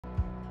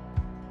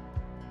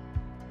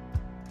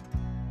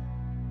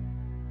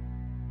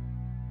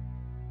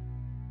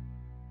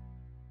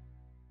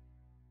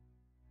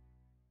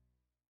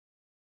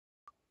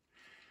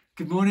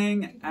Good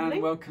morning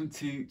and welcome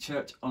to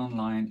Church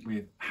Online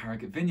with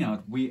Harrogate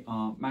Vineyard. We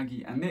are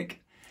Maggie and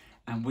Nick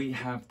and we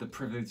have the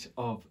privilege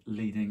of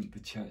leading the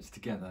church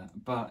together.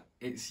 But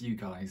it's you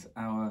guys,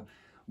 our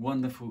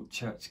wonderful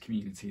church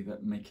community,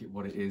 that make it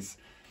what it is.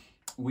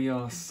 We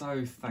are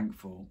so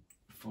thankful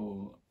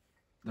for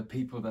the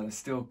people that are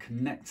still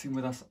connecting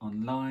with us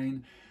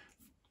online,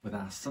 with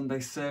our Sunday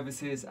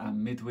services, our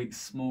midweek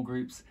small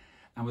groups,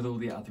 and with all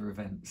the other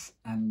events.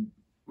 And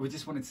we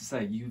just wanted to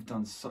say you've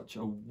done such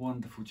a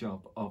wonderful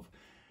job of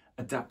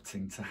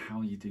adapting to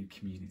how you do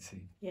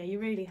community. Yeah, you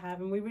really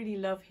have, and we really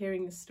love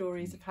hearing the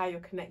stories of how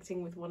you're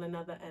connecting with one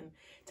another and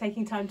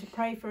taking time to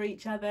pray for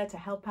each other, to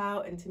help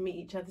out and to meet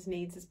each other's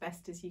needs as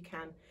best as you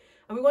can.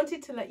 And we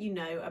wanted to let you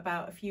know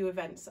about a few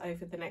events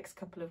over the next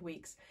couple of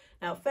weeks.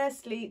 Now,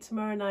 firstly,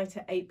 tomorrow night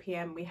at 8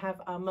 p.m, we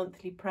have our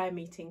monthly prayer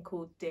meeting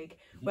called Dig,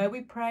 where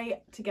we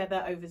pray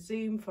together over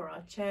Zoom for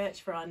our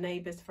church, for our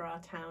neighbours, for our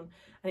town.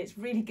 And it's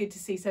really good to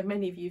see so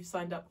many of you have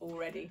signed up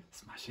already.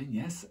 Smashing,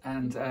 yes.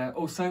 And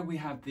also we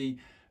have the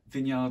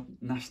Vineyard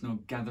National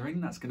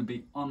Gathering. That's going to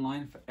be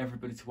online for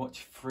everybody to watch,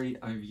 free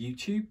over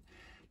YouTube.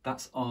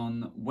 That's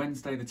on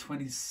Wednesday the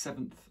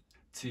 27th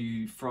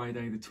to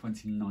Friday the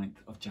 29th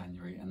of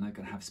January, and they're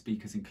going to have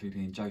speakers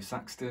including Joe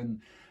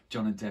Saxton,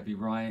 John and Debbie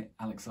Wright,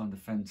 Alexander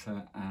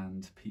Fenter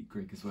and Pete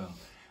Grigg as well.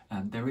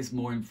 There is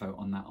more info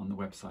on that on the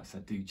website, so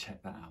do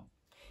check that out.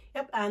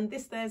 Yep, and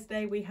this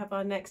Thursday we have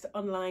our next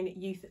online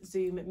youth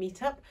Zoom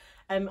meetup.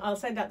 I'll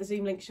send out the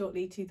Zoom link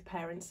shortly to the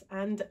parents.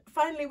 And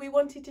finally, we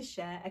wanted to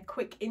share a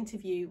quick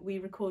interview we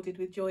recorded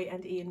with Joy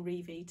and Ian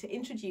Reevy to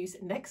introduce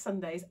next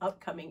Sunday's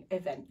upcoming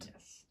event.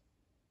 Yes.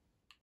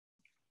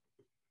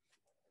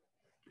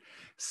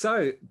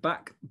 So,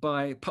 back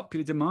by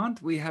popular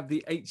demand, we have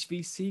the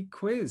HVC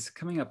quiz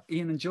coming up.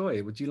 Ian and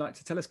Joy, would you like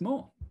to tell us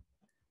more?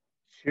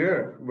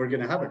 Sure, we're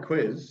going to have a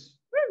quiz.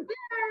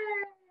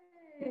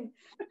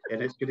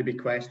 And it's going to be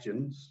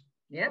questions.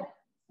 Yep,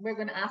 we're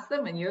going to ask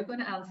them and you're going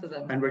to answer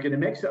them. And we're going to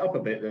mix it up a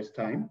bit this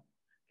time.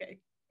 Okay.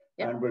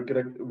 Yep. And we're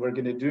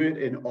going to do it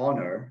in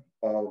honour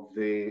of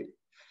the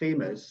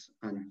famous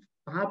and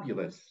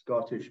fabulous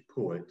Scottish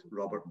poet,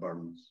 Robert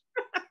Burns.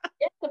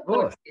 Yes, of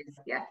course.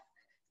 Yes,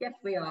 yes,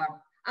 we are.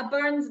 A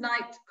Burns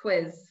night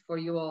quiz for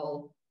you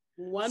all.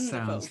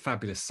 Wonderful. Sounds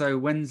fabulous. So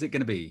when's it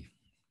going to be?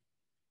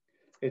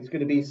 It's going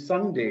to be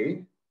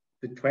Sunday,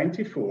 the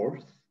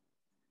 24th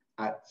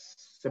at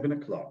 7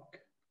 o'clock.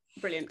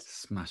 Brilliant.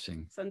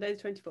 Smashing. Sunday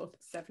the 24th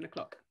at 7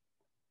 o'clock.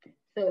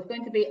 So it's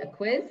going to be a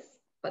quiz,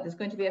 but there's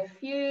going to be a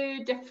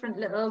few different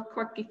little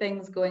quirky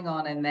things going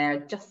on in there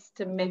just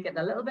to make it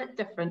a little bit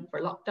different for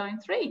lockdown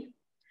 3.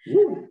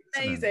 Woo.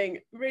 Amazing.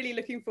 Really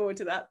looking forward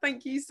to that.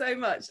 Thank you so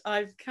much.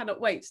 I cannot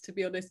wait, to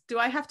be honest. Do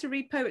I have to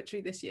read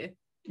poetry this year?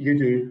 You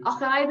do.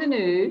 Ach, I the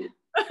new.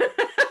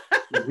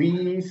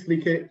 Wee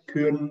sleekit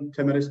Corum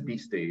timorous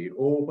beastie.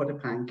 Oh, what a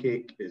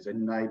pancake is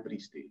in thy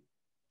breastie.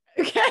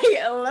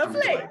 Okay,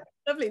 lovely.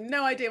 Lovely.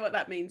 No idea what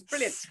that means.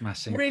 Brilliant.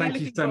 Smashing. Really Thank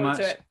you so much.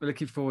 We're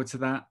looking forward to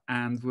that,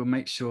 and we'll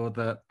make sure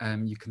that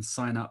you can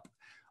sign up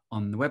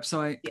on the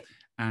website. Yep.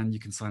 And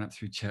you can sign up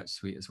through Church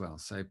Suite as well.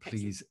 So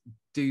please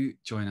do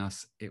join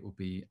us. It will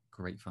be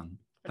great fun.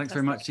 Fantastic. Thanks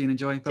very much, Jean and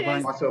Joy.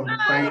 Bye-bye. Awesome. Bye.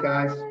 Thanks,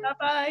 guys.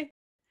 Bye-bye.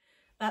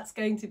 That's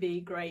going to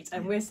be great,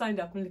 and we're signed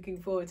up and looking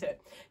forward to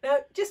it. Now,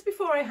 just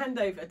before I hand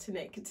over to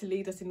Nick to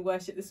lead us in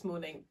worship this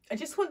morning, I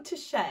just want to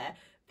share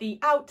the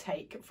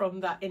outtake from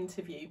that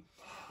interview.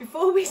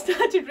 Before we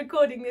started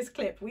recording this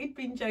clip, we'd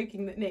been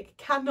joking that Nick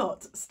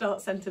cannot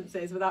start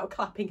sentences without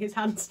clapping his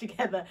hands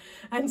together.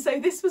 And so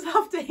this was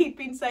after he'd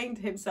been saying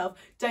to himself,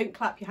 don't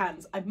clap your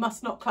hands. I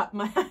must not clap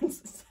my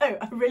hands. So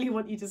I really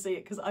want you to see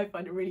it because I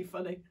find it really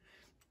funny.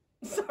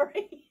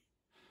 Sorry.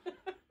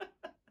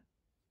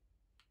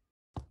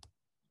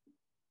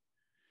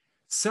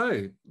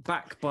 So,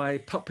 back by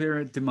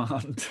popular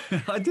demand.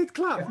 I did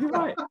clap, you're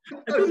right.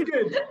 That was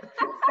good.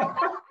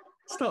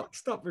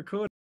 Stop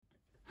recording.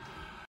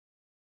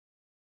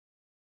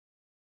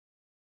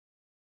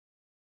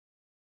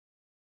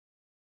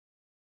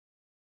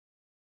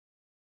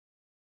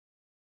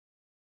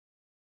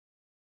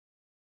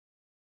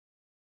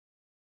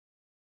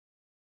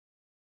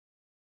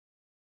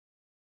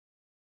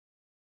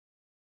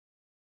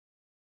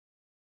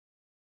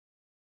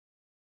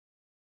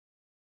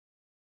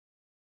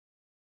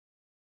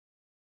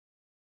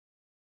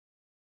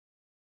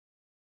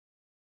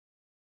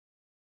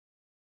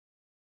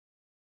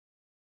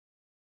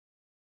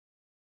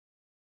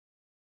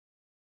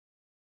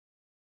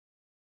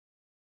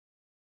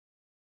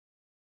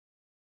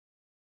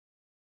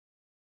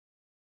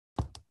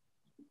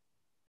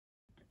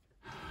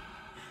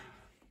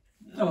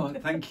 Oh,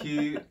 thank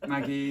you,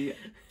 Maggie.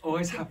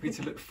 Always happy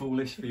to look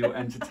foolish for your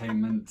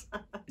entertainment.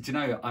 Do you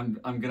know, I'm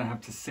going to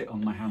have to sit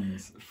on my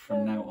hands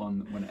from now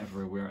on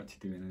whenever we're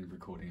actually doing any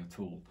recording at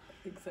all.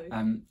 I think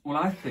so. Well,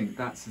 I think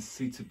that's a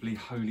suitably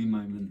holy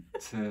moment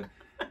to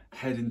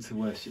head into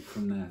worship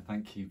from there.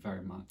 Thank you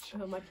very much.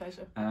 Oh, my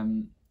pleasure.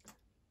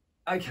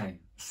 Okay,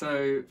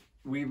 so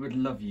we would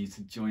love you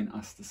to join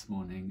us this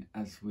morning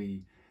as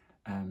we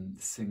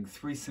sing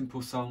 3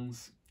 simple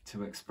songs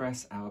to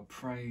express our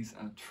praise,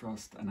 our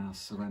trust and our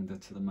surrender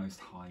to the Most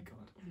High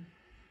God.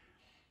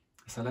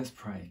 So let's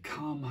pray.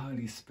 Come,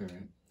 Holy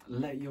Spirit,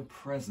 let your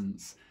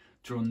presence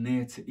draw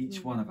near to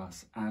each one of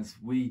us as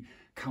we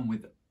come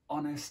with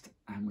honest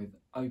and with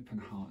open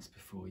hearts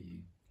before you.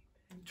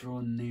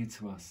 Draw near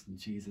to us in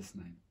Jesus'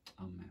 name.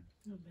 Amen.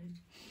 Amen.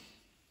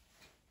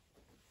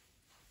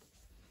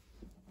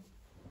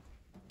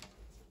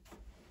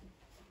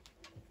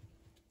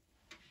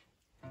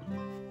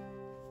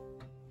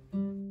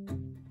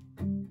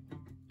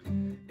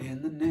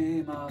 In the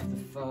name of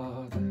the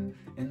Father,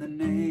 in the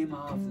name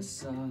of the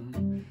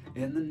Son,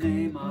 in the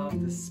name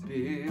of the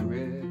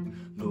Spirit,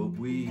 Lord,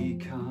 we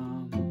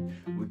come.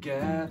 We're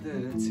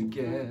gathered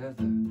together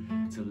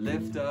to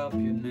lift up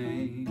your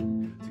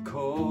name, to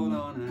call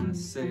on our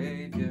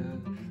Saviour,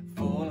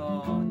 fall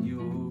on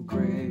your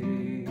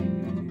grace.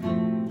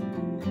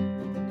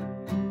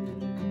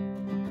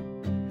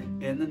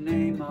 In the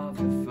name of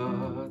the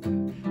Father,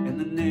 in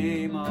the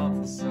name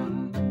of the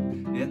Son,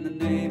 in the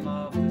name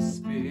of the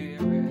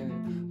Spirit,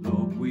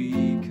 Lord,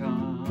 we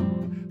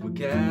come. We're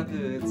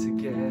gathered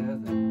together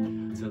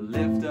to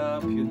lift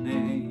up your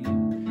name,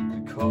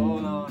 to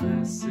call on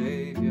our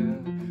Saviour,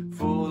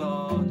 fall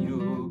on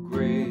your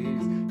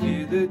grace.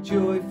 Hear the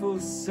joyful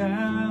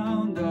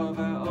sound of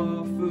our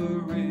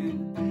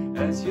offering,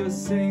 as your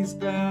saints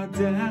bow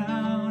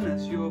down,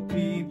 as your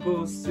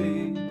people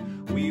sing.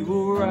 We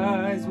will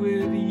rise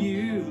with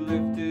you,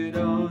 lifted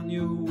on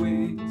your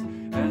wings,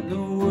 and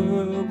the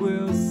world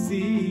will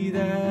see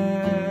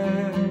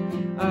that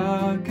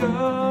our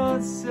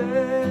God saves,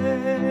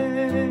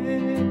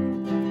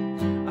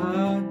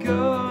 our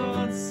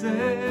God saves.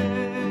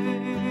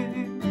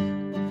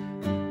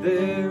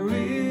 There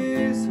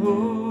is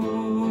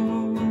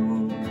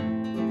hope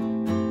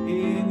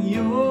in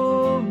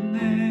your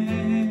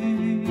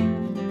name.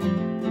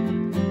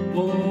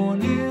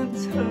 Morning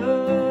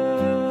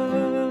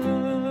turn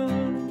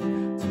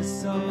to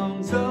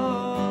songs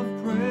of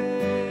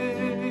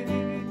praise.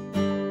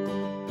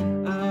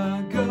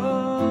 Our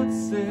God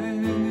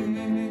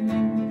saves,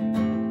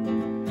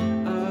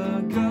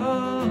 our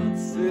God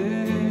saves.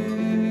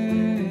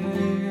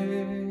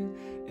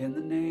 In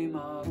the name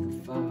of the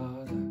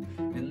Father,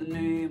 in the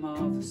name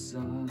of the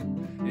Son,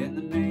 in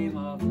the name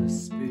of the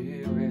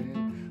Spirit,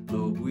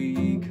 Lord,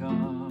 we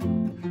come.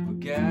 We're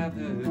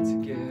gathered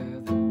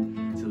together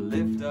to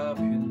lift up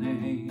your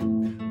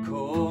name,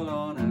 call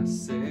on our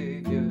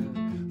Saviour,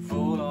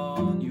 fall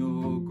on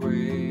your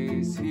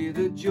grace. Hear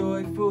the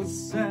joyful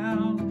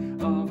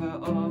sound of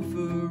our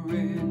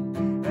offering,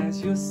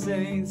 as your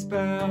saints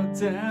bow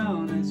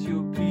down, as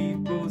your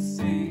people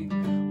sing.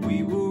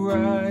 We will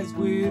rise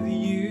with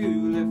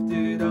you,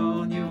 lifted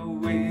on your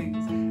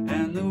wings,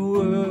 and the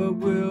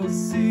world will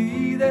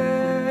see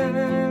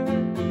that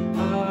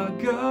our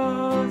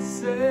God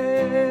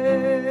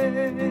saves,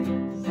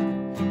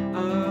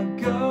 our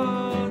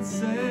God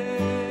saves.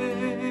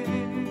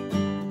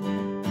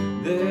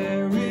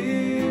 There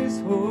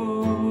is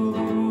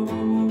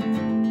hope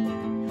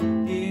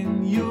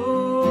in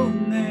your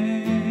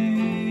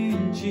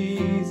name,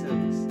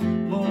 Jesus.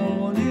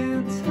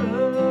 Morning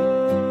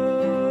turns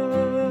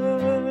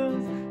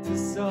to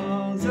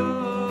songs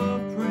of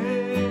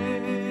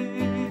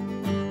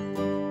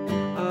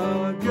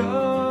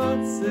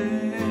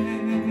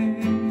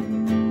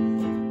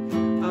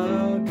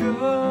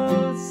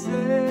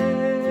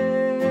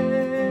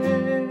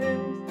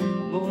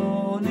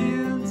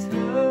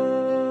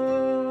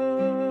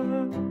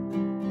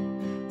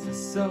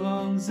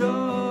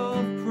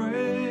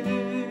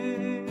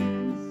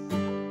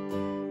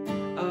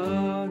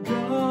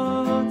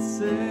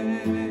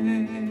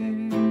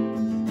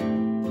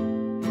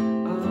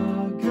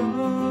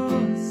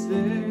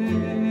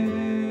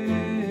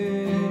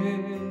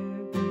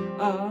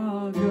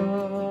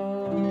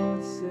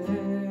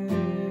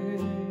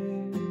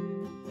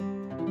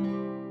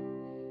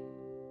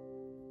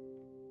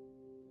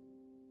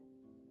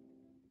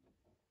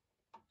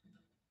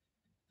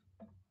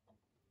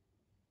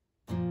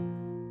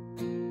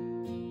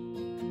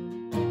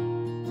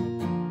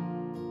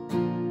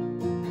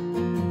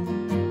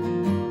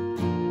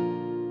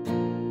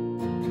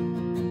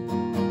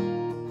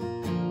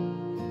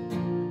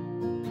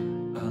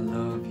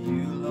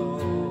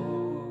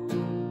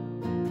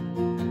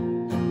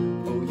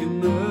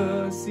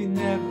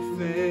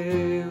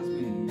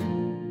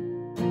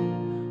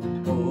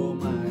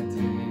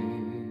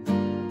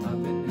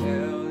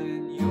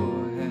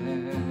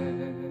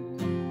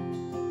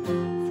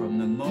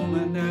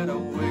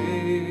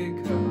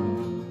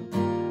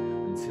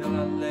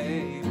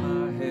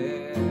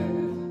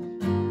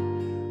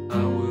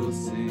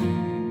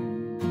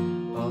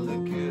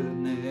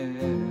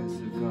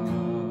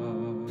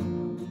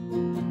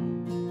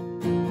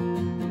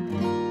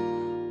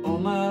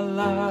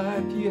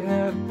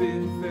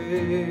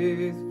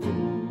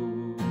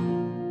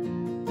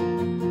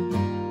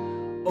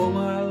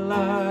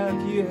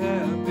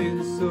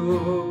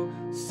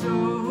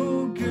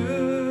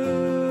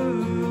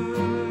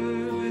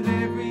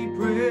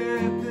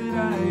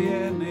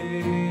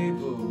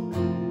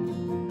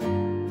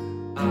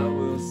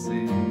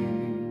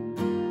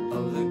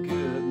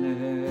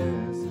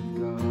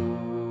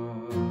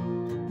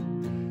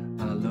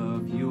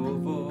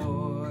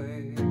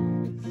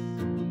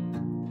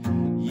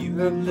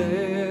have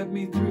led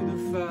me through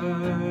the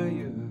fire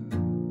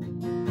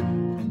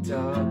and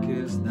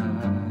darkest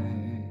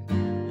night.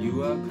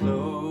 You are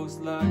close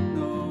like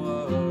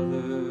no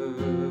other.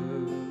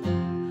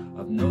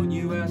 I've known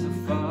you as a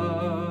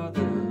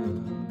father,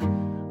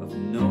 I've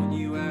known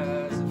you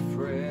as a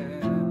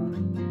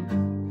friend,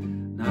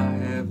 and I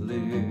have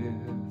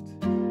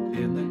lived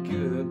in the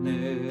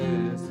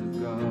goodness of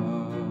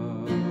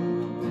God.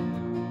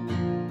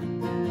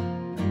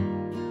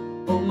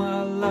 All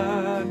my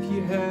life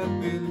you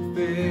have been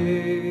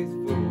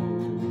faithful.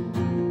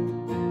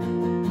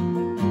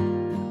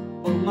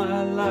 All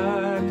my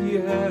life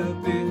you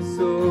have been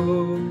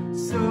so,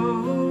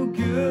 so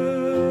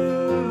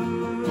good.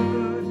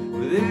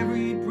 With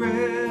every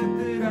breath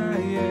that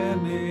I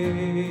am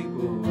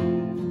able,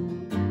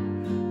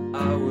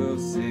 I will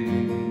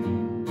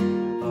sing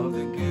of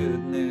the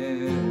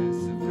goodness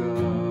of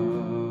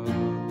God.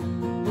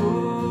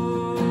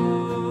 Oh,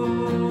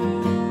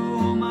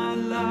 all my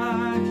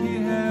life you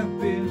have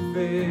been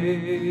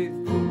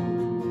faithful.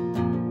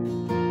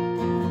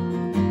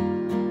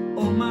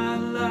 All my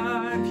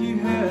life you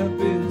have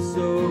been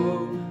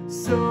so,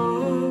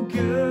 so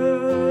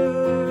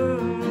good.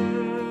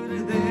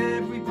 With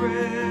every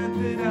breath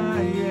that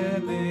I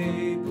am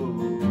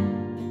able,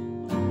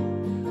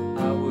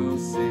 I will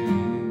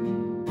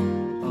sing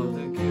of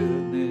the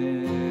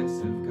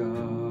goodness of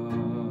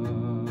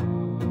God.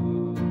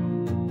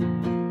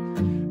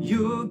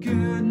 Your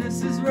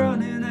goodness is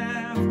running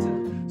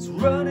after, it's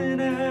running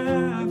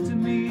after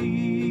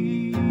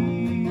me.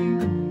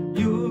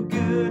 Your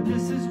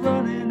goodness is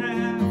running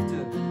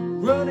after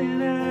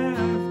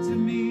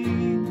me.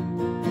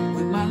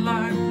 With my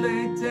life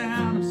laid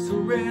down, I'm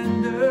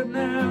surrendered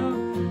now.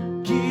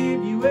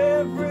 Give you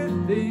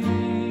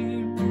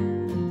everything.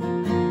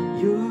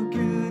 Your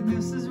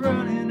goodness is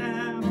running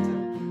after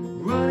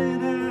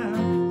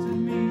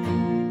me.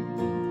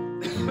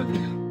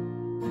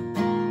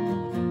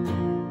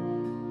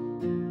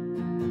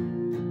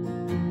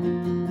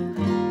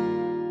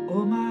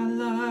 All my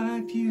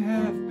life you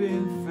have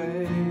been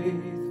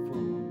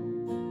faithful.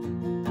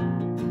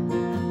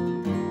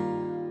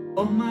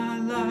 All my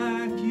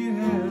life you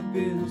have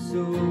been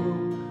so,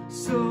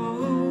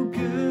 so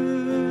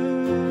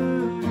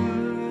good.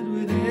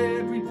 With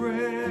every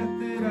breath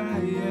that I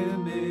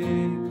am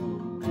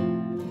able,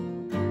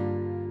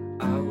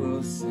 I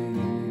will sing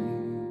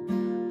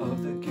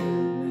of the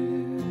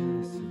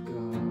goodness of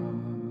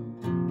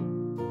God.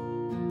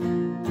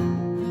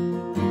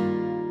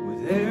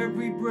 With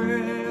every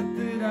breath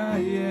that I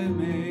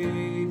am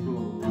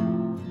able,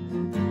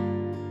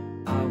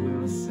 I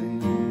will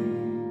sing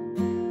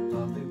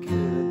of the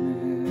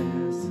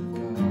goodness of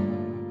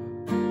God.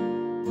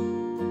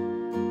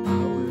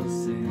 I will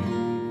sing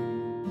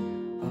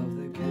of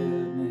the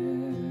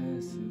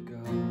goodness of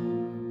God.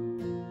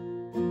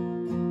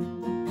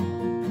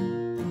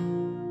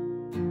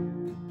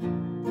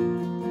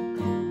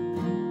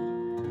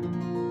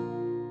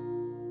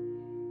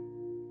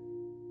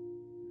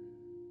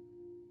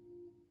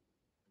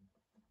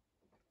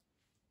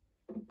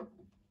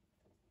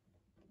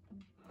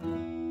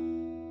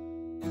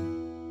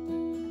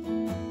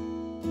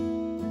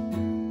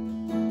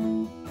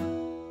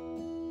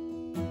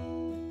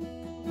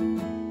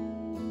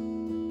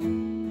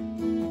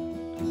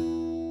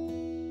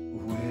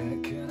 Where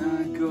can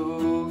I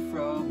go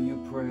from your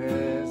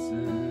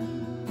presence?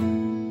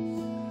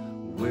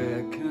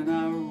 Where can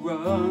I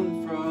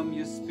run from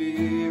your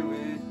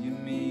spirit? You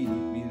meet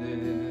me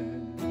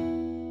there.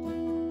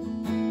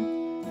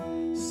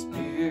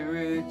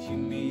 Spirit, you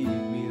meet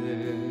me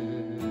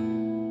there.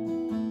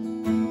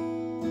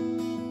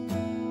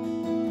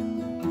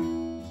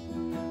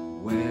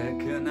 Where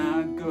can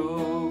I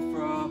go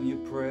from your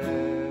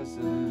presence?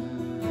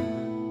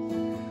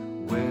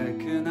 Where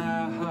can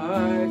I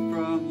hide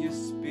from your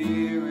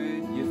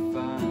spirit? You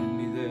find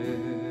me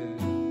there.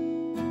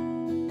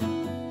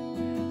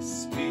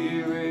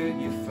 Spirit,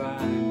 you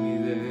find me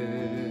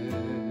there.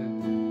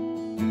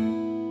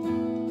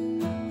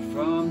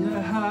 From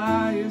the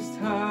highest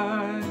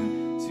high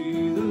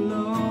to the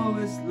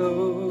lowest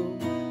low,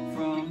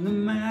 from the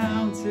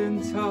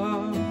mountain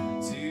top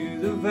to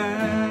the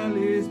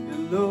valleys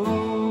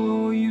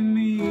below, you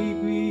meet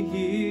me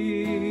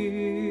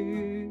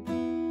here.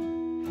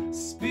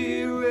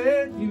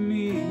 Spirit, you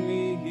meet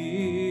me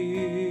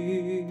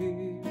here.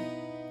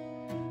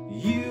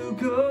 You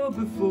go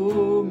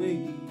before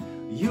me,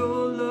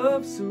 your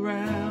love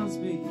surrounds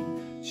me,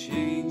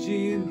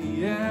 changing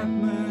the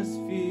atmosphere.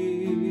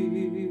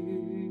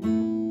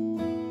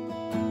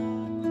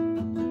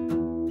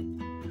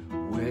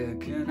 Where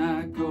can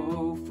I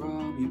go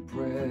from your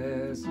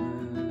presence?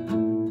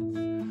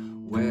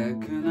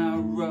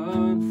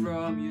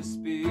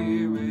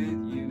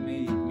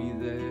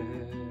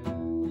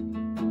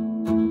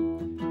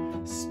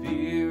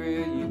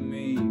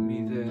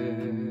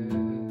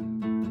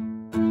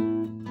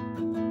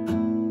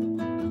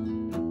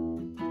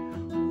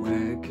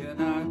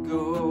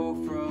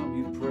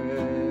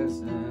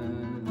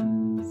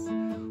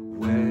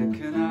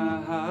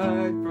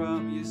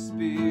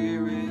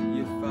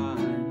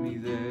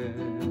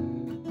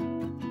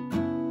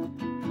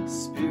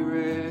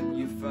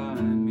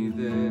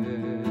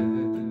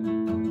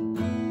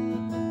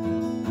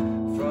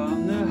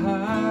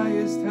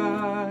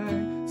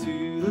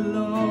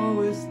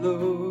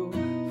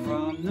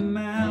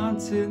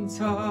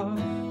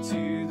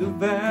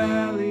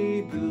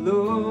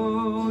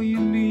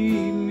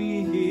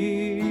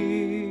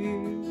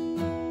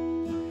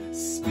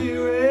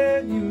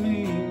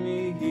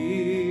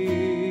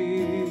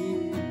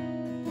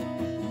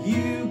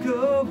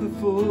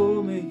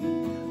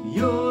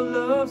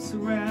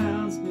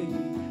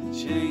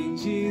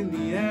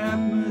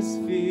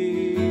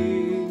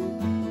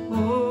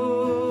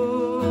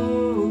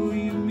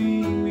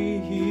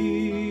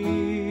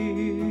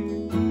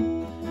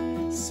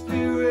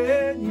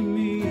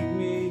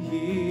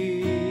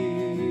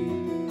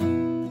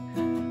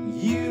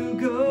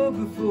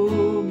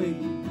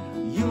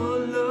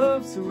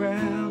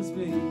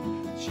 me,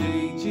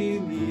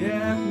 changing the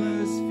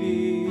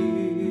atmosphere.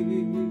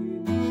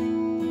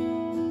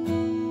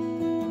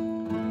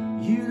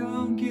 You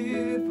don't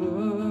give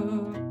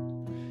up,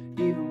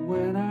 even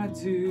when I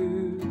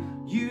do.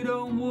 You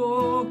don't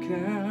walk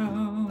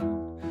out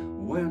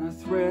when I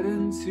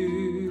threaten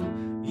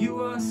to.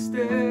 You are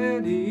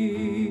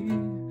steady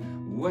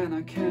when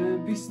I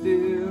can't be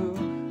still.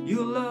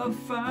 Your love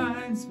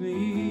finds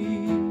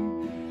me,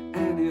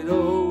 and it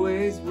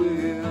always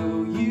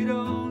will. You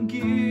don't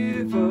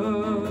give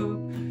up,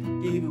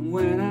 even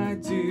when I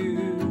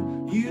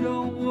do. You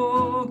don't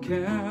walk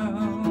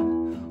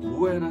out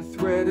when I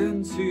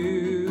threaten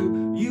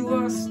to. You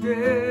are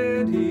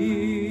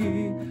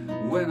steady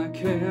when I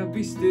can't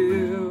be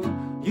still.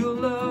 Your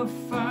love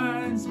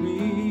finds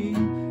me,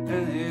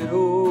 and it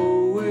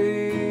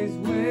always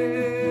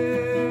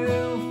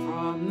will.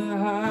 From the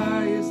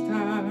highest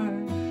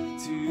high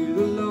to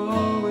the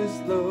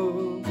lowest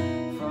low,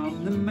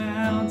 from the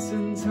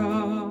mountain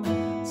top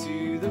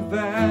to the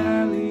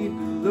valley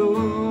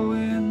below.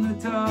 In the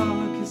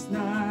darkest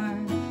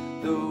night,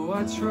 though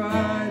I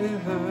try to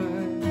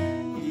hide,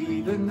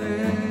 even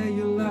there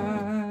your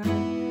light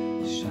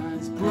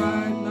shines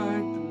bright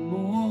like the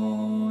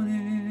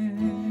morning.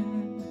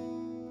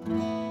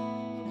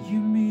 You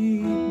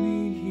meet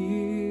me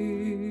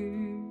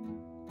here,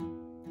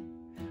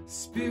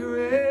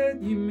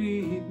 Spirit, you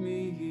meet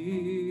me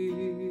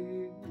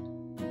here.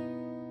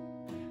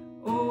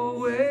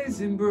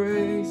 Always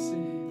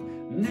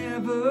embracing,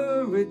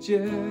 never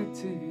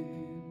rejecting,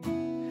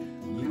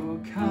 your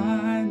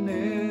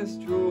kindness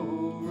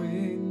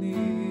drawing near.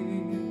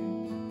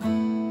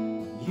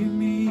 You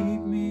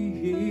meet me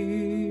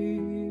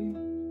here,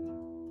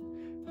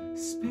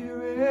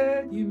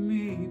 Spirit, you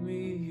meet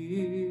me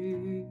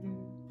here.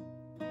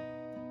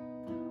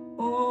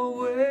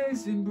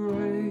 Always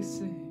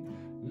embracing,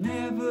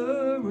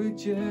 never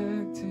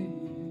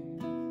rejecting,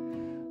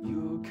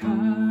 your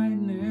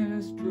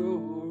kindness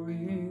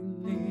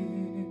drawing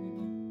near.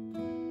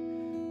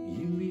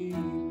 You meet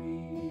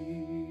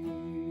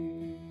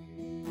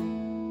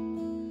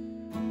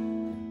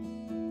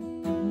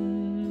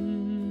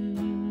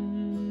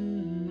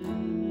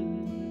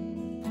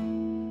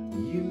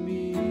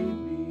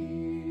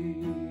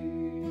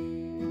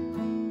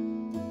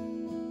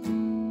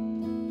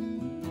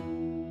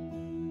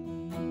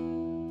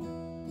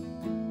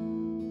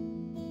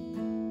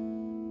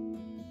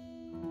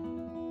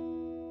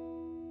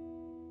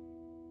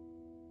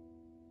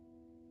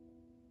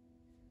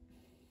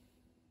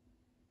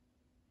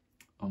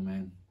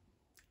Amen.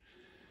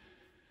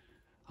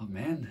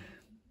 Amen.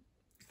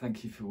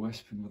 Thank you for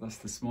worshipping with us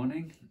this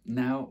morning.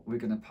 Now we're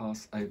going to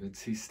pass over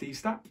to Steve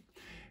Stapp,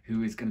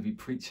 who is going to be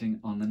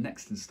preaching on the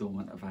next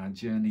instalment of our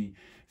journey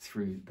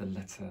through the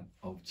letter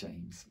of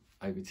James.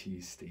 Over to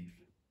you, Steve.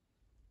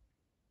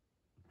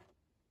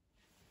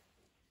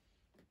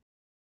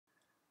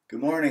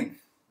 Good morning.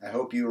 I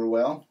hope you are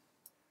well.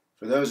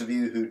 For those of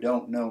you who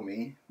don't know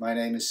me, my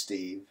name is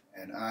Steve,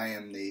 and I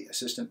am the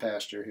assistant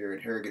pastor here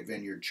at Harrogate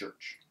Vineyard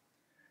Church.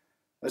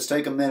 Let's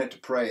take a minute to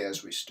pray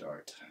as we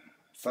start.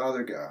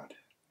 Father God,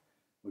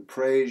 we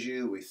praise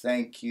you, we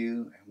thank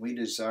you, and we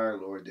desire,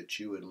 Lord, that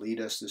you would lead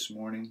us this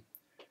morning.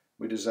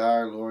 We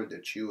desire, Lord,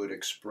 that you would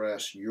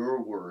express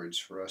your words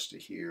for us to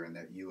hear, and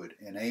that you would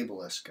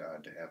enable us,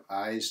 God, to have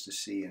eyes to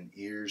see and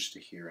ears to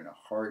hear and a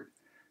heart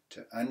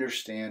to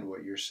understand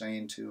what you're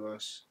saying to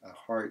us, a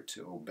heart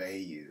to obey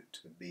you,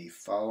 to be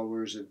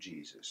followers of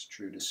Jesus,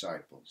 true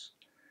disciples.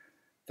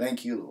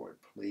 Thank you, Lord.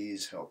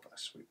 Please help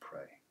us, we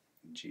pray.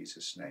 In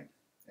Jesus' name,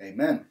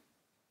 amen.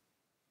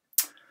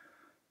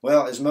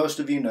 Well, as most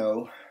of you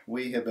know,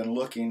 we have been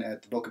looking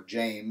at the book of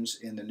James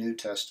in the New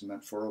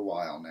Testament for a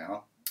while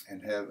now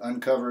and have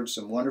uncovered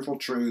some wonderful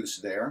truths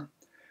there,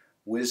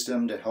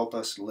 wisdom to help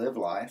us live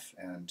life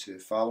and to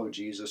follow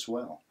Jesus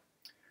well.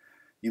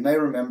 You may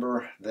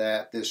remember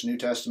that this New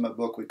Testament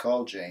book we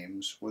call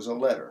James was a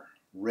letter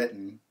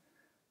written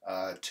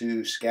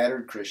to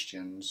scattered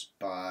Christians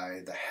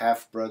by the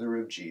half-brother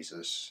of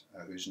Jesus,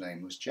 whose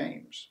name was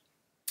James.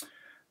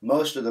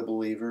 Most of the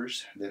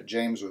believers that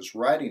James was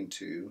writing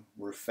to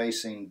were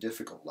facing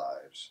difficult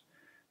lives.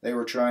 They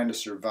were trying to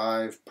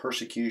survive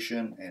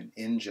persecution and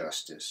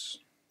injustice.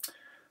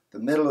 The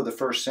middle of the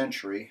first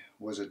century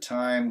was a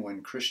time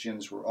when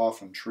Christians were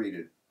often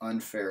treated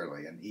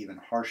unfairly and even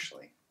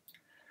harshly.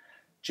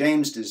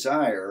 James'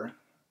 desire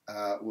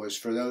was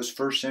for those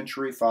first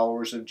century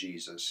followers of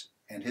Jesus,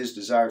 and his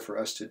desire for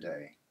us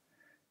today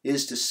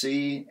is to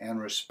see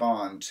and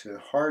respond to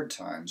hard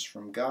times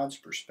from God's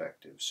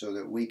perspective so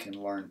that we can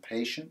learn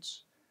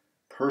patience,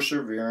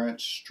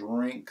 perseverance,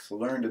 strength,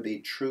 learn to be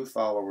true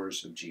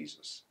followers of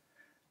Jesus,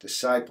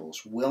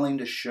 disciples willing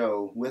to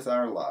show with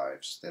our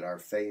lives that our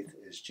faith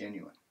is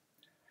genuine.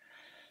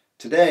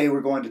 Today we're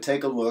going to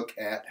take a look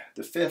at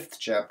the 5th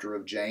chapter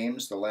of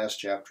James, the last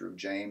chapter of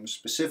James.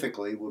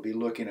 Specifically, we'll be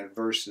looking at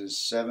verses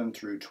 7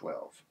 through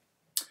 12.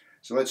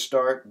 So let's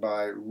start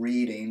by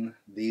reading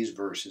these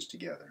verses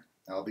together.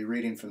 I'll be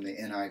reading from the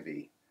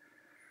NIV.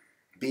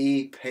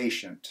 Be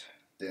patient,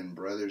 then,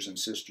 brothers and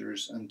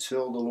sisters,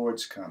 until the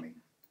Lord's coming.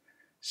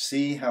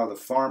 See how the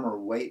farmer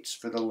waits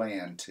for the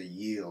land to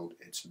yield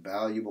its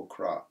valuable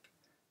crop,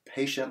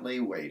 patiently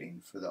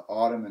waiting for the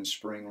autumn and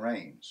spring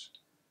rains.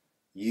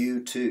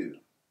 You too,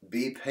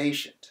 be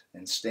patient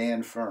and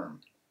stand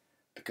firm,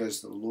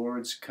 because the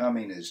Lord's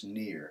coming is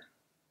near.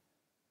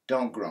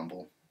 Don't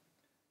grumble.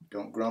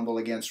 Don't grumble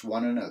against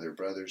one another,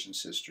 brothers and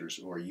sisters,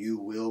 or you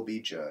will be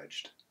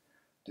judged.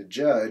 The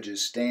judge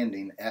is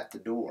standing at the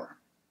door.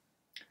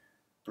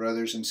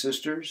 Brothers and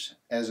sisters,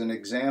 as an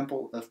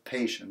example of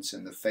patience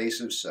in the face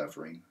of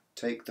suffering,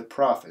 take the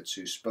prophets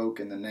who spoke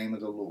in the name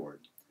of the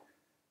Lord.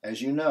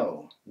 As you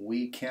know,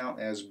 we count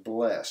as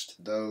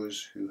blessed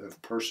those who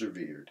have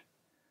persevered.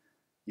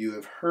 You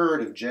have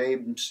heard of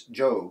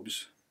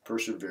Job's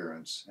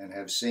perseverance and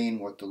have seen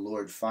what the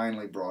Lord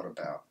finally brought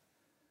about.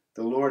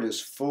 The Lord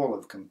is full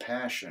of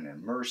compassion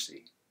and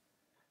mercy.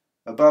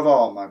 Above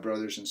all, my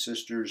brothers and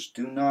sisters,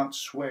 do not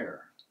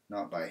swear,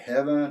 not by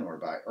heaven or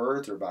by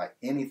earth or by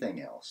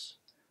anything else.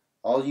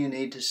 All you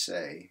need to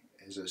say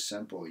is a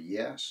simple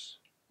yes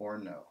or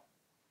no.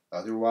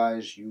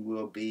 Otherwise, you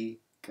will be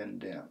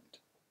condemned.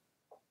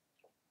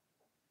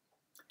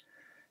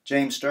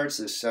 James starts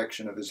this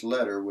section of his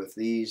letter with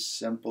these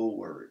simple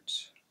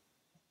words: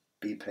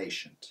 be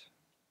patient.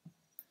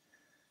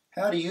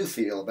 How do you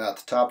feel about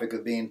the topic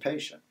of being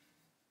patient?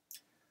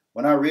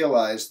 When I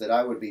realized that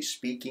I would be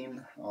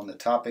speaking on the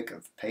topic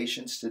of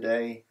patience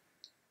today,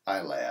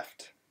 I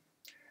laughed.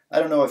 I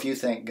don't know if you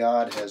think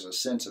God has a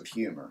sense of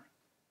humor,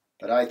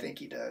 but I think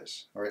he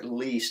does, or at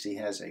least he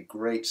has a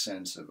great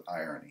sense of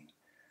irony.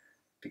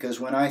 Because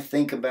when I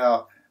think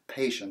about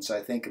patience,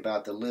 I think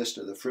about the list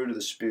of the fruit of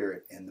the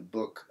Spirit in the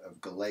book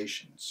of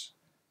Galatians.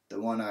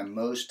 The one I'm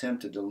most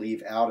tempted to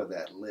leave out of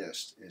that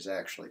list is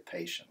actually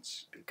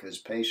patience, because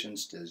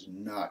patience does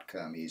not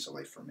come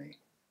easily for me.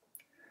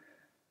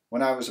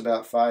 When I was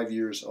about 5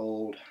 years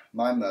old,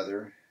 my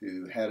mother,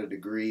 who had a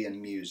degree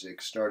in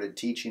music, started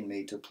teaching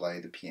me to play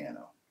the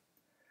piano.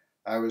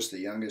 I was the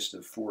youngest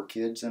of 4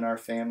 kids in our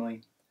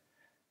family,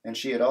 and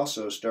she had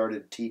also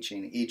started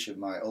teaching each of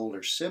my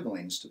older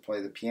siblings to play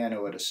the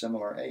piano at a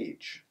similar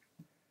age.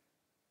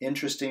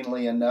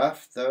 Interestingly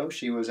enough, though,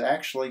 she was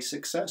actually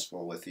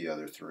successful with the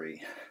other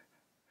 3.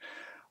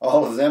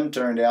 All of them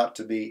turned out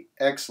to be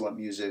excellent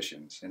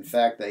musicians. In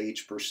fact, they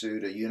each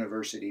pursued a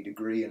university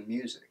degree in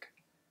music.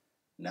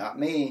 Not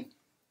me.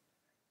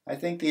 I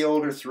think the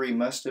older 3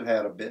 must have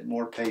had a bit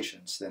more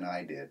patience than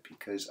I did,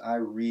 because I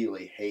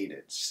really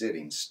hated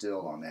sitting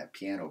still on that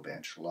piano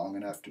bench long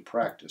enough to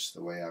practice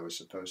the way I was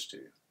supposed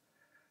to.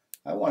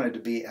 I wanted to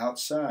be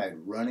outside,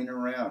 running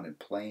around and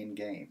playing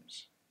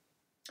games.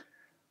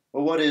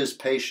 Well, what is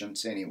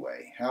patience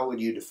anyway? How would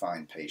you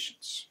define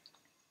patience?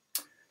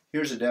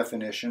 Here's a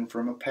definition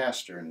from a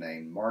pastor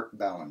named Mark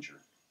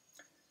Ballinger.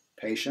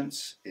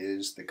 Patience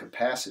is the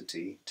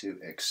capacity to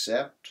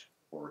accept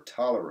or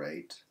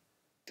tolerate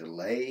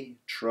delay,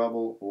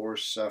 trouble, or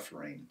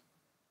suffering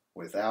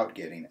without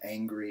getting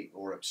angry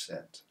or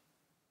upset.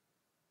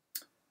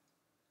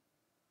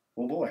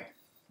 Well, boy.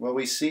 Well,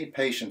 we see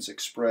patience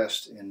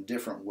expressed in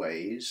different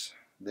ways.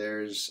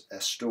 There's a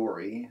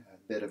story, a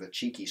bit of a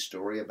cheeky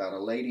story, about a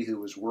lady who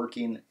was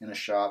working in a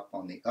shop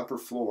on the upper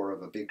floor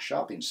of a big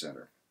shopping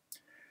center.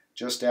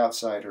 Just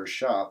outside her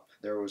shop,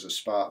 there was a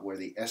spot where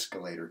the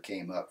escalator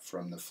came up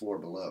from the floor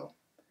below.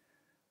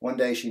 One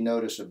day she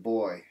noticed a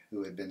boy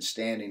who had been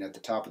standing at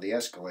the top of the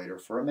escalator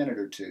for a minute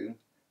or two,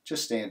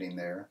 just standing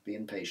there,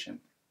 being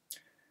patient.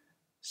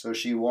 So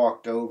she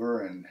walked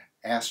over and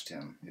asked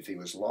him if he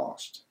was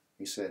lost.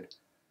 He said,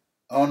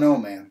 "Oh no,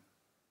 ma'am.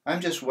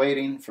 I'm just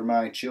waiting for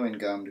my chewing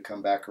gum to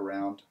come back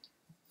around."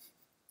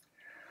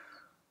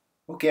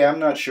 Okay, I'm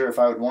not sure if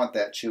I would want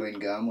that chewing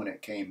gum when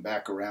it came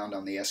back around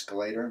on the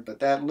escalator, but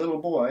that little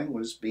boy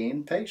was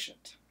being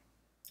patient.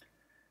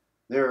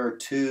 There are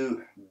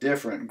 2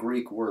 different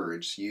Greek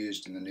words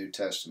used in the New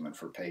Testament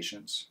for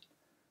patience.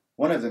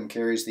 One of them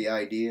carries the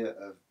idea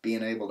of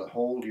being able to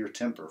hold your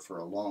temper for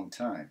a long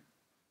time,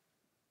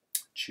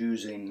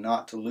 choosing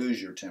not to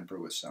lose your temper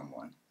with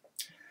someone.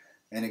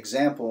 An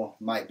example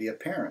might be a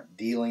parent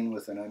dealing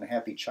with an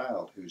unhappy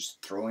child who's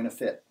throwing a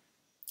fit.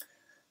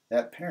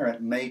 That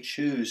parent may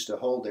choose to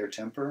hold their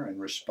temper and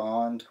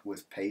respond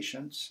with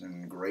patience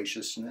and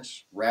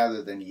graciousness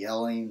rather than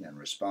yelling and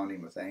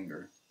responding with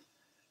anger.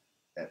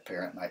 That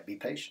parent might be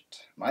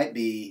patient. Might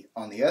be,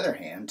 on the other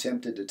hand,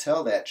 tempted to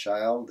tell that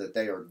child that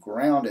they are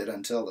grounded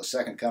until the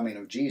second coming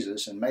of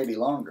Jesus and maybe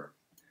longer.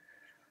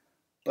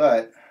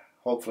 But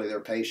hopefully they're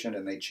patient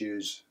and they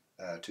choose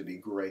to be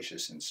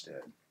gracious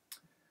instead.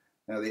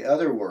 Now, the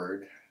other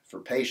word for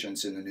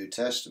patience in the New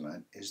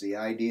Testament is the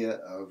idea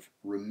of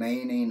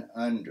remaining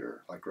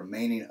under, like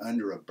remaining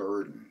under a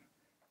burden,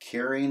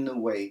 carrying the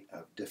weight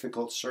of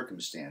difficult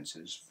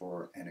circumstances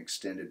for an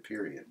extended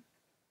period.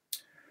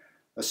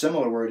 A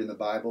similar word in the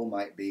Bible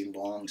might be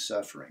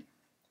long-suffering.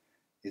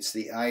 It's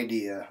the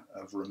idea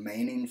of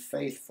remaining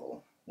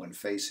faithful when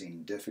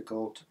facing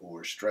difficult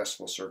or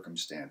stressful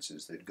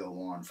circumstances that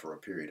go on for a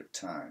period of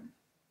time.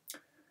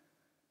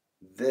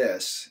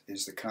 This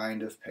is the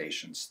kind of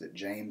patience that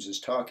James is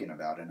talking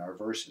about in our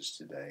verses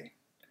today.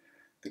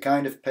 The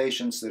kind of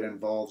patience that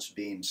involves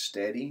being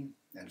steady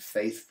and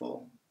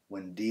faithful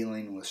when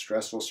dealing with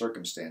stressful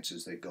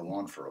circumstances that go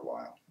on for a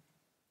while.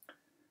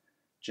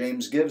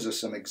 James gives us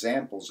some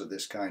examples of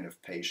this kind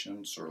of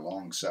patience or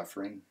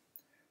long-suffering.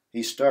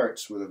 He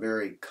starts with a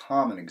very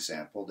common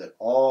example that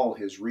all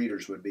his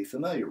readers would be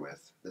familiar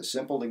with, the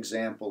simple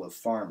example of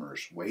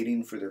farmers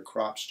waiting for their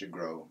crops to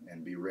grow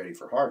and be ready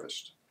for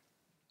harvest.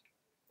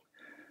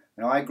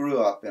 Now, I grew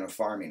up in a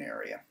farming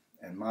area,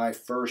 and my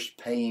first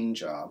paying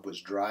job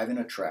was driving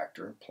a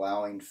tractor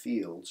plowing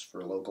fields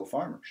for local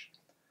farmers.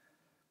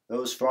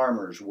 Those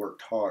farmers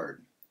worked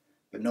hard,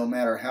 but no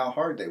matter how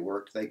hard they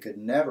worked, they could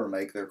never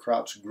make their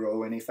crops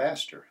grow any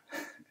faster.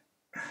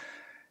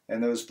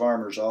 And those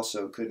farmers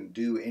also couldn't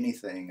do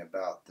anything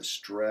about the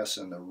stress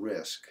and the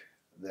risk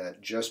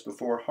that just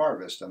before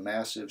harvest, a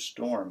massive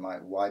storm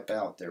might wipe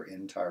out their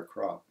entire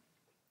crop.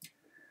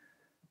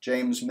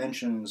 James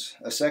mentions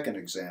a second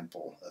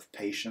example of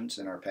patience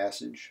in our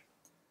passage.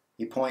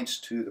 He points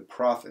to the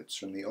prophets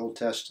from the Old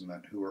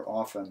Testament who were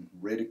often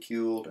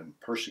ridiculed and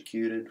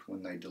persecuted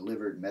when they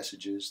delivered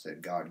messages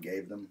that God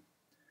gave them.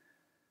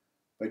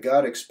 But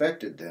God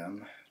expected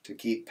them to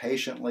keep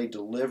patiently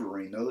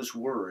delivering those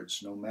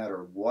words no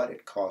matter what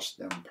it cost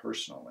them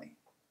personally.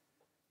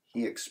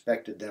 He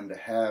expected them to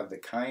have the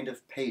kind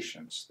of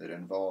patience that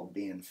involved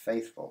being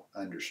faithful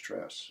under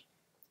stress.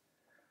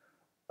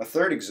 A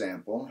third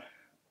example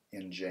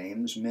in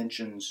James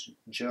mentions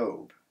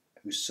Job,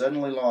 who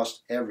suddenly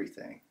lost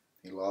everything.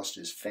 He lost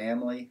his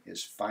family,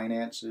 his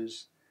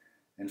finances,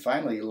 and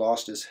finally he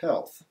lost his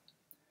health.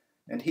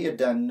 And he had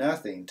done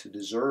nothing to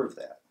deserve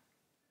that.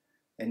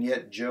 And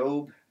yet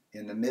Job,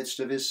 in the midst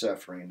of his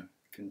suffering,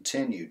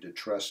 continued to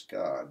trust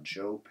God.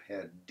 Job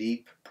had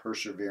deep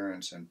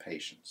perseverance and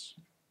patience.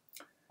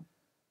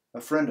 A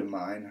friend of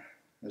mine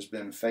has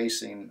been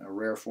facing a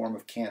rare form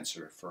of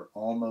cancer for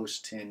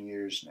almost 10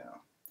 years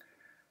now.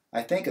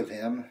 I think of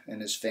him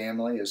and his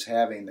family as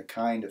having the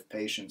kind of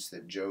patience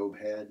that Job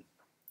had.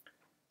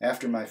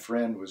 After my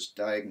friend was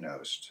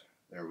diagnosed,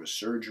 there was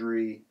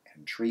surgery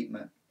and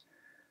treatment,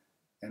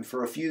 and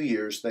for a few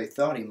years they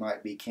thought he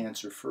might be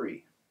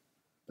cancer-free,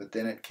 but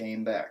then it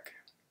came back.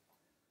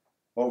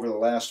 Over the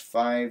last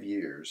 5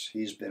 years,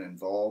 he's been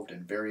involved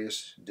in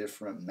various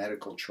different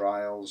medical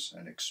trials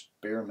and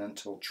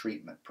experimental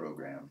treatment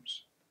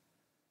programs.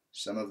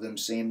 Some of them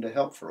seem to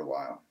help for a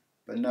while,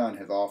 but none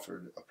have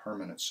offered a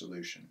permanent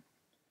solution.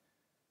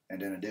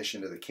 And in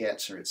addition to the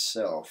cancer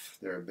itself,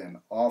 there have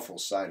been awful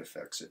side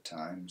effects at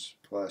times,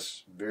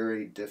 plus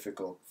very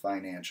difficult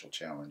financial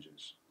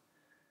challenges.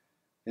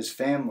 His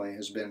family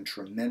has been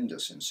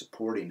tremendous in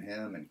supporting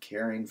him and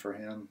caring for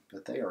him,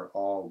 but they are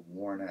all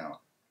worn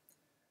out.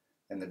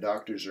 And the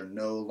doctors are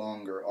no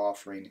longer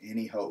offering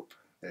any hope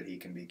that he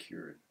can be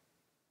cured.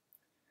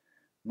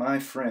 My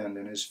friend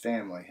and his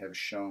family have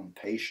shown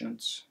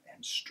patience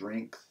and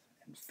strength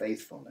and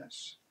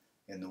faithfulness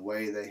in the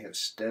way they have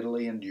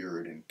steadily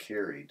endured and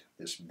carried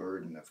this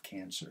burden of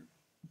cancer.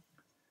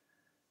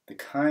 The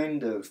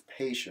kind of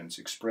patience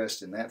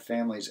expressed in that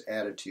family's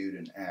attitude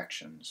and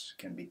actions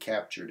can be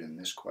captured in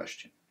this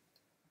question.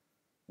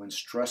 When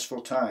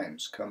stressful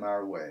times come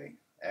our way,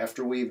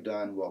 after we've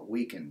done what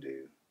we can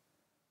do,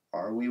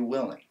 are we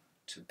willing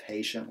to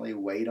patiently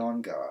wait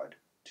on God,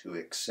 to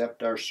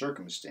accept our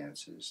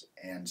circumstances,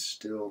 and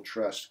still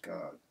trust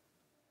God?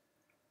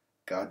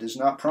 God does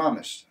not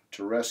promise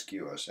to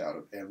rescue us out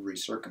of every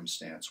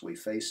circumstance we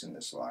face in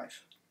this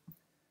life.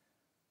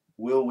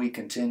 Will we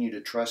continue to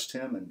trust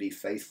Him and be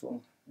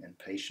faithful and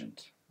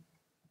patient?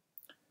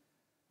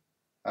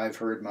 I've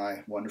heard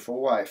my wonderful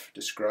wife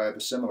describe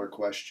a similar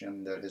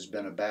question that has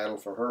been a battle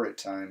for her at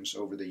times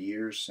over the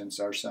years since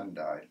our son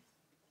died.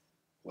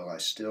 Will I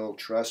still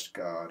trust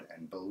God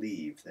and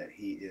believe that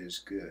He is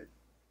good?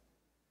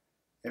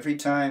 Every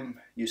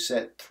time you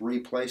set 3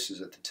 places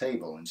at the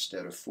table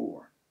instead of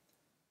 4.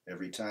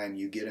 Every time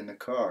you get in the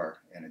car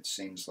and it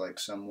seems like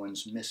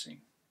someone's missing,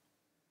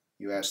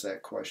 you ask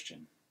that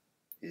question,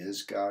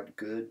 is God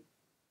good?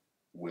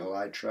 Will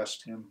I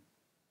trust Him?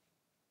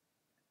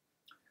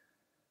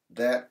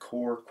 That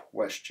core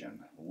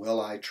question, will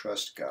I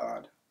trust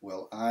God?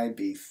 Will I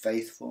be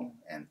faithful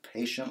and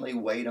patiently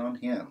wait on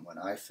Him when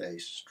I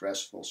face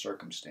stressful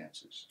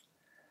circumstances?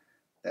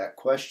 That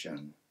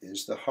question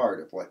is the heart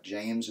of what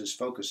James is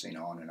focusing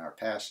on in our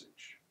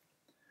passage.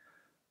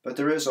 But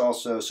there is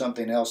also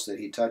something else that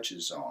he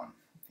touches on.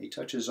 He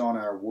touches on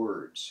our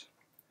words.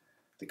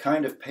 The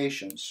kind of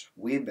patience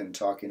we've been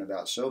talking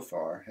about so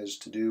far has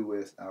to do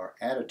with our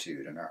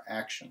attitude and our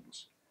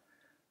actions.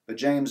 But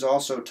James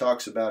also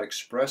talks about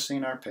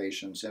expressing our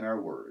patience in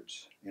our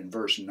words. In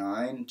verse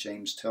 9,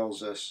 James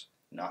tells us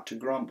not to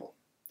grumble.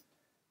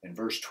 In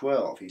verse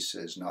 12, he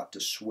says not to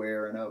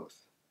swear an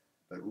oath,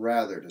 but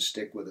rather to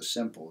stick with a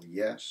simple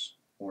yes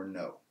or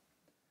no.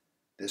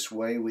 This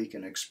way we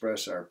can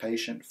express our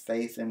patient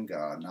faith in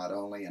God not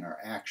only in our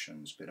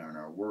actions but in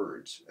our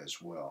words as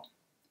well.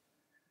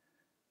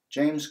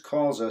 James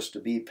calls us to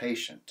be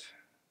patient,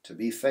 to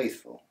be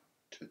faithful,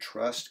 to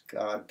trust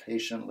God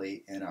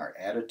patiently in our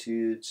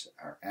attitudes,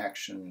 our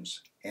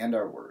actions, and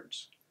our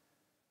words.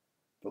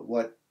 But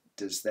what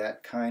does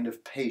that kind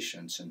of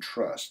patience and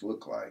trust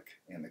look like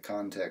in the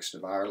context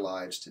of our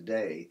lives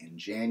today in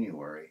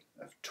January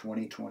of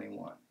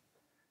 2021,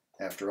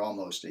 after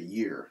almost a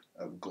year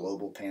of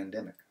global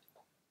pandemic?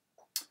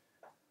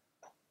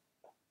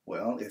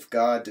 Well, if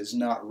God does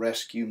not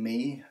rescue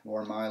me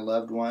or my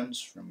loved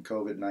ones from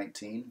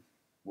COVID-19,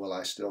 will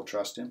I still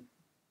trust Him?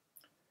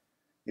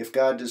 If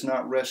God does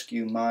not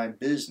rescue my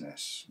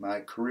business, my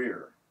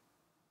career,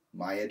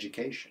 my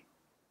education,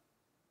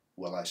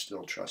 will I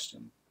still trust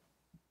Him?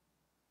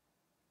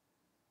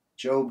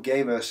 Job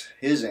gave us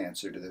his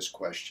answer to this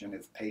question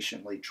of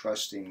patiently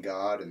trusting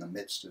God in the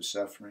midst of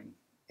suffering.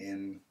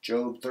 In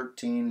Job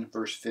 13,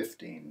 verse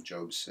 15,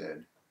 Job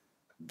said,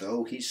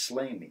 "Though he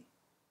slay me,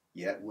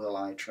 yet will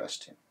I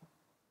trust him.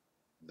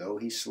 Though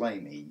he slay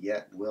me,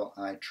 yet will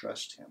I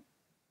trust him."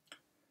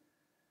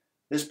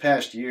 This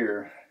past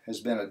year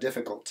has been a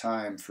difficult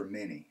time for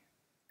many,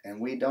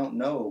 and we don't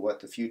know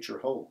what the future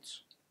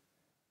holds.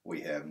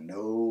 We have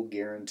no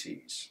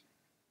guarantees.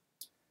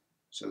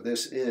 So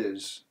this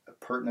is a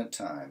pertinent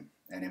time,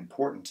 an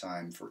important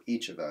time for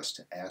each of us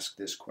to ask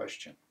this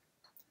question.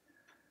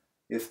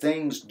 If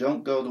things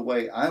don't go the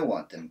way I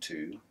want them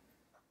to,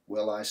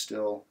 will I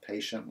still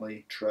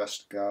patiently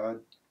trust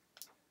God?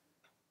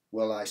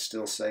 Will I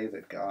still say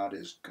that God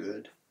is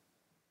good?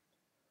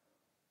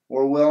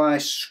 Or will I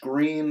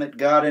scream at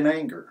God in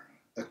anger,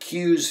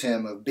 accuse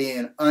Him of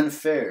being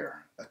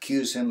unfair,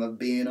 accuse Him of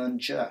being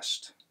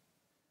unjust?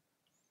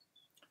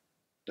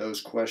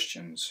 Those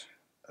questions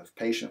of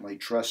patiently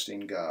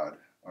trusting God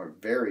are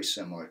very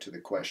similar to the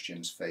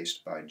questions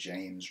faced by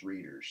James'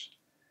 readers.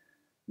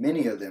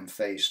 Many of them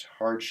faced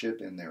hardship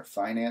in their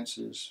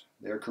finances,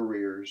 their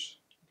careers,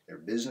 their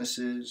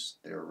businesses,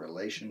 their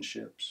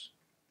relationships.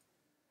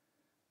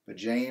 But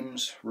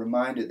James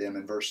reminded them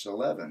in verse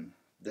 11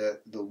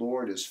 that the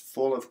Lord is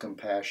full of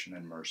compassion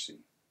and mercy.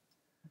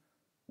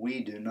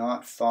 We do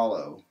not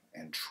follow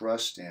and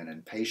trust in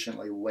and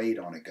patiently wait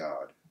on a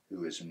God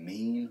who is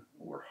mean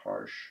or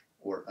harsh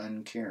or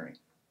uncaring.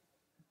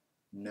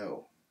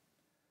 No.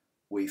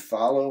 We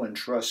follow and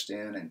trust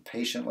in and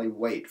patiently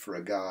wait for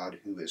a God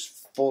who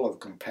is full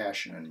of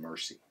compassion and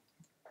mercy,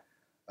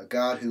 a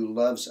God who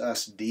loves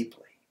us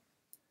deeply.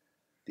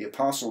 The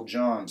Apostle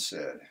John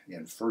said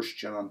in 1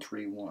 John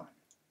 3:1,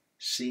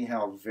 "See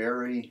how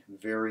very,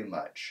 very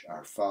much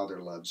our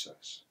Father loves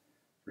us,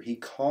 for He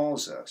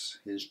calls us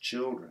His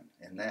children,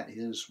 and that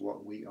is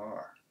what we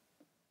are."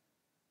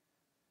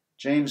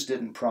 James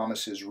didn't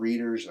promise his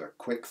readers a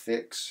quick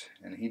fix,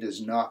 and he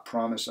does not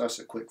promise us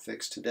a quick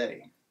fix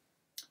today.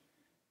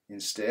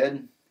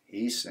 Instead,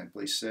 he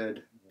simply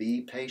said,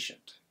 be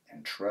patient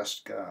and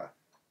trust God.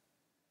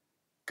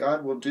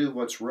 God will do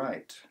what's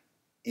right,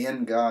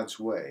 in God's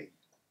way,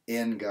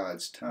 in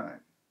God's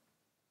time.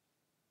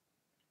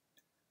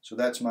 So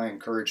that's my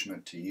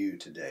encouragement to you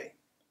today.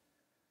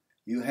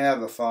 You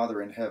have a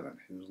Father in heaven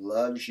who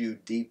loves you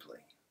deeply.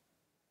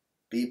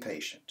 Be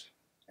patient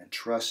and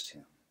trust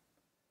Him.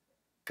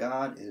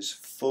 God is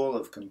full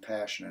of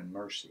compassion and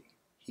mercy.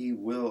 He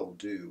will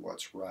do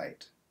what's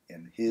right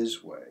in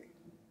His way,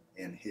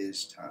 in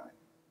His time.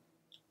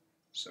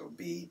 So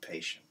be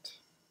patient.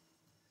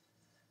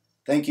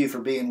 Thank you for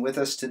being with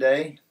us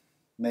today.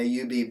 May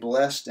you be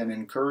blessed and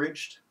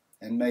encouraged,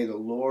 and may the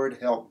Lord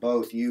help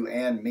both you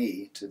and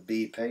me to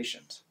be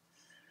patient.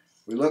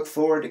 We look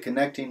forward to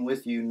connecting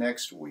with you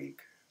next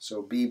week,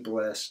 so be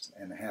blessed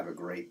and have a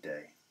great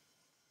day.